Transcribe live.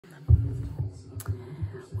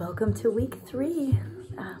Welcome to week 3.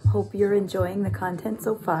 Hope you're enjoying the content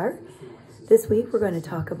so far. This week we're going to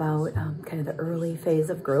talk about kind of the early phase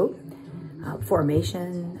of group,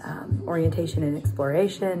 formation, orientation and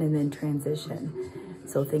exploration, and then transition.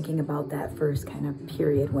 So thinking about that first kind of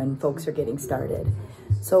period when folks are getting started.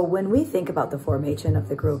 So when we think about the formation of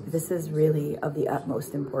the group, this is really of the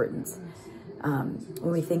utmost importance.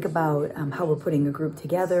 When we think about how we're putting a group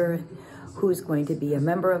together, who's going to be a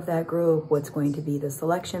member of that group, what's going to be the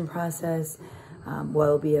selection process, what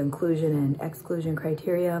will be inclusion and exclusion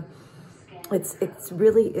criteria. It's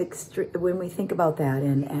really extreme when we think about that,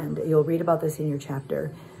 and you'll read about this in your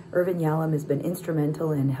chapter. Irvin Yalom has been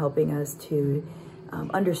instrumental in helping us to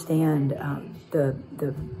understand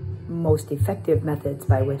the most effective methods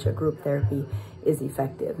by which a group therapy is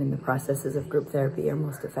effective, and the processes of group therapy are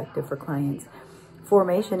most effective for clients.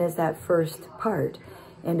 Formation is that first part,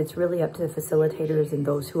 and it's really up to the facilitators and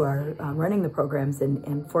those who are running the programs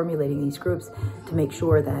and formulating these groups to make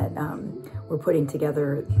sure that we're putting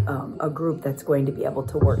together a group that's going to be able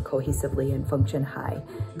to work cohesively and function high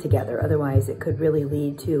together. Otherwise, it could really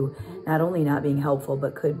lead to not only not being helpful,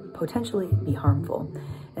 but could potentially be harmful.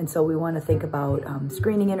 And so we want to think about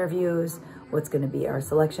screening interviews, what's going to be our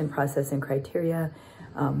selection process and criteria,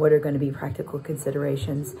 what are going to be practical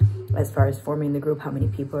considerations as far as forming the group, how many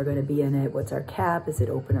people are going to be in it, what's our cap, is it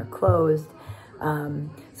open or closed.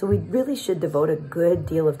 So we really should devote a good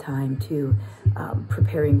deal of time to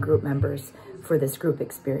preparing group members for this group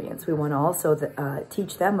experience. We want to also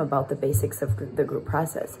teach them about the basics of the group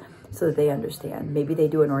process so that they understand. Maybe they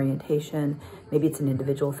do an orientation, maybe it's an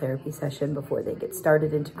individual therapy session before they get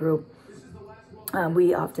started into group.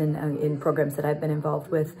 We often, in programs that I've been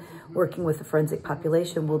involved with, working with the forensic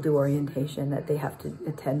population, will do orientation that they have to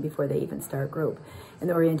attend before they even start group. And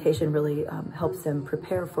the orientation really helps them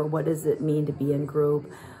prepare for what does it mean to be in group,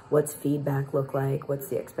 what's feedback look like, what's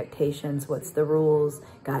the expectations, what's the rules,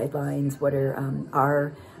 guidelines,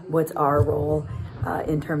 what's our role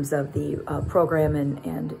in terms of the program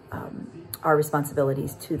and our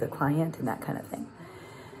responsibilities to the client and that kind of thing.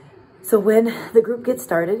 So when the group gets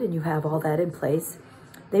started and you have all that in place,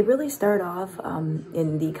 they really start off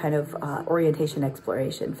in the kind of orientation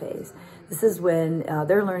exploration phase. This is when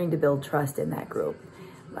they're learning to build trust in that group.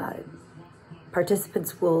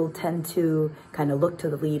 Participants will tend to kind of look to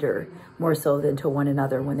the leader more so than to one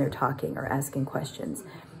another when they're talking or asking questions.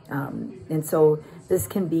 And so this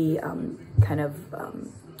can be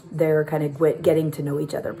their kind of getting to know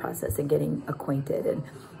each other process and getting acquainted and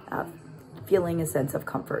feeling a sense of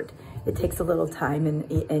comfort. It takes a little time,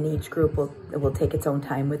 and each group will take its own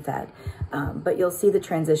time with that. But you'll see the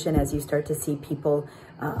transition as you start to see people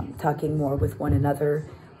talking more with one another,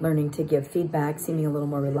 learning to give feedback, seeming a little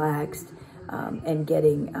more relaxed, and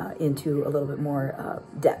getting into a little bit more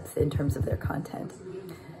depth in terms of their content.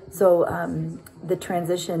 So the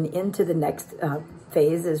transition into the next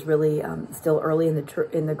phase is really still early in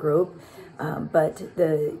the group, but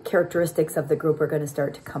the characteristics of the group are going to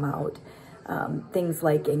start to come out. Things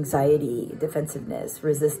like anxiety, defensiveness,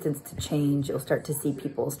 resistance to change. You'll start to see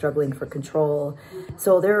people struggling for control.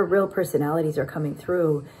 So their real personalities are coming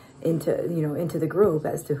through into the group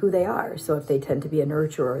as to who they are. So if they tend to be a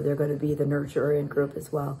nurturer, they're going to be the nurturer in group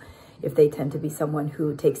as well. If they tend to be someone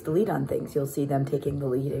who takes the lead on things, you'll see them taking the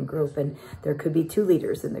lead in group. And there could be 2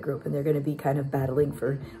 leaders in the group, and they're going to be kind of battling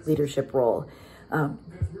for leadership role.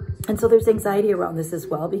 And so there's anxiety around this as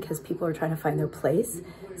well because people are trying to find their place.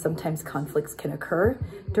 Sometimes conflicts can occur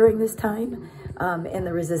during this time, and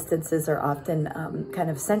the resistances are often kind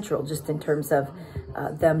of central just in terms of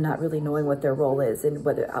them not really knowing what their role is and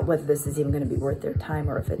whether this is even going to be worth their time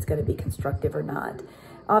or if it's going to be constructive or not.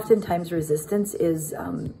 Oftentimes resistance is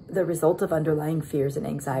the result of underlying fears and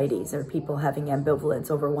anxieties, or people having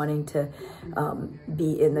ambivalence over wanting to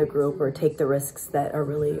be in the group or take the risks that are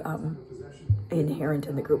really inherent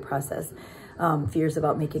in the group process. Fears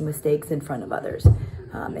about making mistakes in front of others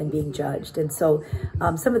and being judged. And so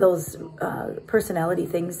some of those personality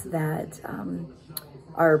things that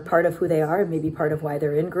are part of who they are and maybe part of why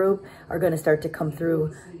they're in group are going to start to come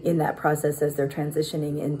through in that process as they're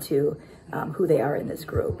transitioning into who they are in this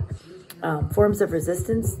group. Forms of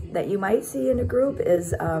resistance that you might see in a group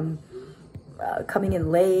is coming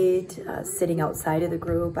in late, sitting outside of the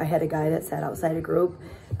group. I had a guy that sat outside a group,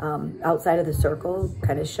 outside of the circle,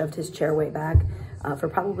 kind of shoved his chair way back for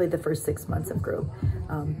probably the first 6 months of group.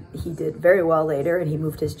 He did very well later, and he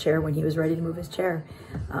moved his chair when he was ready to move his chair.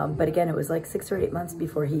 But again, it was like 6 or 8 months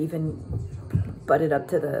before he even butted up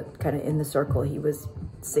to the kind of in the circle. He was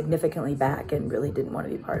significantly back and really didn't want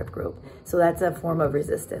to be part of group. So that's a form of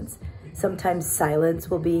resistance. Sometimes silence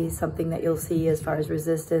will be something that you'll see as far as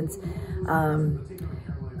resistance.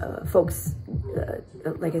 folks,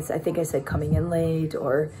 like I think I said, coming in late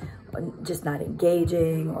or just not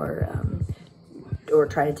engaging or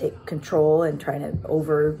trying to take control and trying to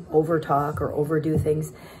over talk or overdo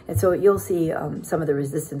things. And so you'll see some of the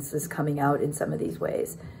resistances coming out in some of these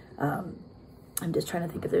ways. I'm just trying to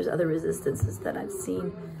think if there's other resistances that I've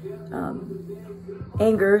seen.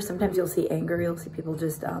 Anger, sometimes you'll see anger. You'll see people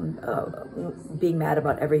just being mad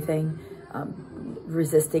about everything,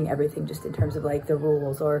 resisting everything just in terms of like the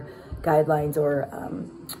rules or guidelines or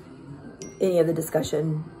any of the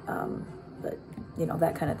discussion, but you know,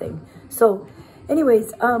 that kind of thing. So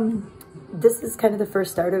anyways, this is kind of the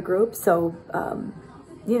first starter group. So,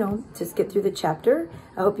 you know, just get through the chapter.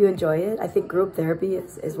 I hope you enjoy it. I think group therapy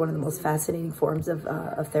is one of the most fascinating forms of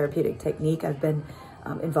therapeutic technique. I've been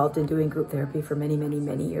involved in doing group therapy for many, many,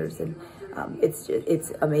 many years. And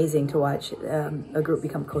it's amazing to watch a group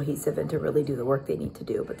become cohesive and to really do the work they need to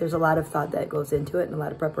do. But there's a lot of thought that goes into it and a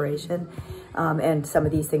lot of preparation. And some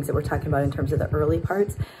of these things that we're talking about in terms of the early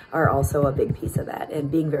parts are also a big piece of that.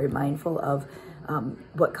 And being very mindful of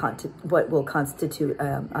what will constitute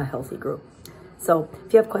a healthy group. So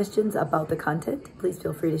if you have questions about the content, please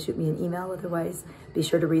feel free to shoot me an email. Otherwise, be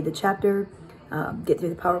sure to read the chapter, get through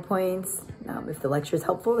the PowerPoints. If the lecture is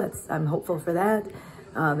helpful, I'm hopeful for that.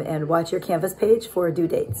 And watch your Canvas page for due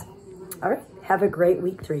dates. All right, have a great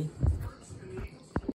week 3.